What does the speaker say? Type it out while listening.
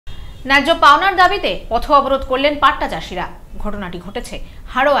ন্যায্য পাওনার দাবিতে পথ অবরোধ করলেন পাট্টা চাষিরা। ঘটনাটি ঘটেছে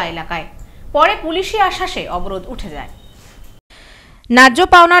হাড়োয়া এলাকায়। পরে পুলিশি আশ্বাসে অবরোধ উঠে যায়। ন্যায্য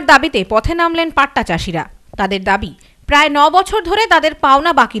পাওনার দাবিতে পথে নামলেন পাট্টা চাষিরা। তাদের দাবি, প্রায় 9 বছর ধরে তাদের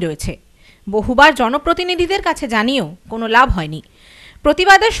পাওনা বাকি রয়েছে। বহুবার জনপ্রতিনিধিদের কাছে জানিয়েও কোনো লাভ হয়নি।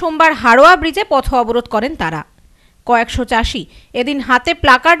 প্রতিবাদে সোমবার হাড়োয়া ব্রিজে পথ অবরোধ করেন তারা। কয়েকশো চাষি এদিন হাতে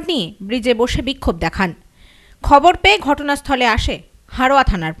প্লাকার্ড নিয়ে ব্রিজে বসে বিক্ষোভ দেখান। খবর পেয়ে ঘটনাস্থলে আসে হাড়োয়া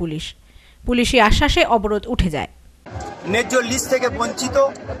থানার পুলিশ। পুলিশি আশ্বাসে অবরোধ উঠে যায়। ন্যায্য লিস্ট থেকে বঞ্চিত,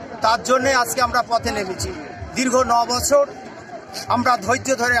 তার জন্য আজকে আমরা পথে নেমেছি। দীর্ঘ 9 বছর আমরা ধৈর্য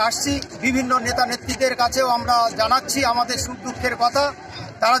ধরে আসছি। বিভিন্ন নেতা নেত্রীদের কাছেও আমরা জানাচ্ছি আমাদের সুখ দুঃখের কথা।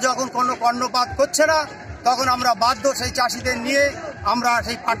 তারা যখন কোনো কর্ণপাত করছে না, তখন আমরা বাধ্য সেই চাষিদের নিয়ে আমরা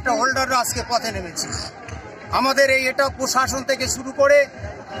সেই পাট্টা হোল্ডাররা আজকে পথে নেমেছি। আমাদের এটা প্রশাসন থেকে শুরু করে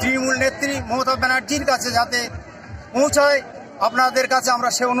তৃণমূল নেত্রী মমতা ব্যানার্জির কাছে যাতে পৌঁছায়, আপনাদের কাছে আমরা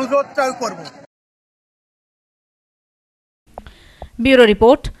সে অনুরোধটাও করব। Bureau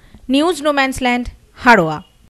report, news no man's land, Haroa.